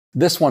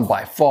This one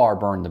by far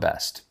burned the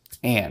best.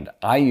 And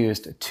I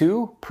used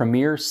 2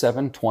 Premier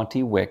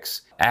 720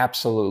 wicks,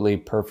 absolutely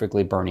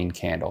perfectly burning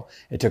candle.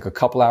 It took a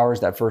couple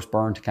hours, that first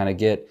burn, to kind of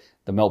get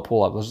the melt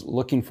pool I was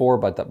looking for,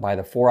 but by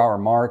the 4-hour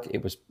mark,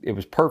 it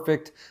was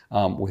perfect,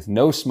 with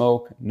no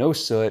smoke, no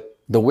soot.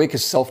 The wick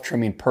is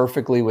self-trimming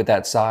perfectly with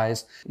that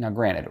size. Now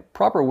granted,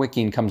 proper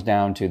wicking comes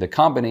down to the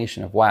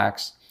combination of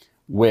wax,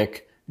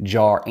 wick,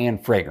 jar,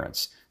 and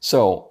fragrance.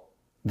 So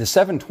the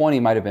 720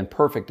 might have been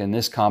perfect in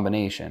this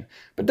combination,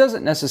 but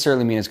doesn't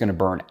necessarily mean it's going to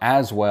burn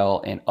as well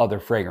in other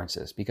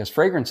fragrances, because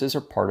fragrances are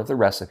part of the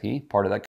recipe, part of that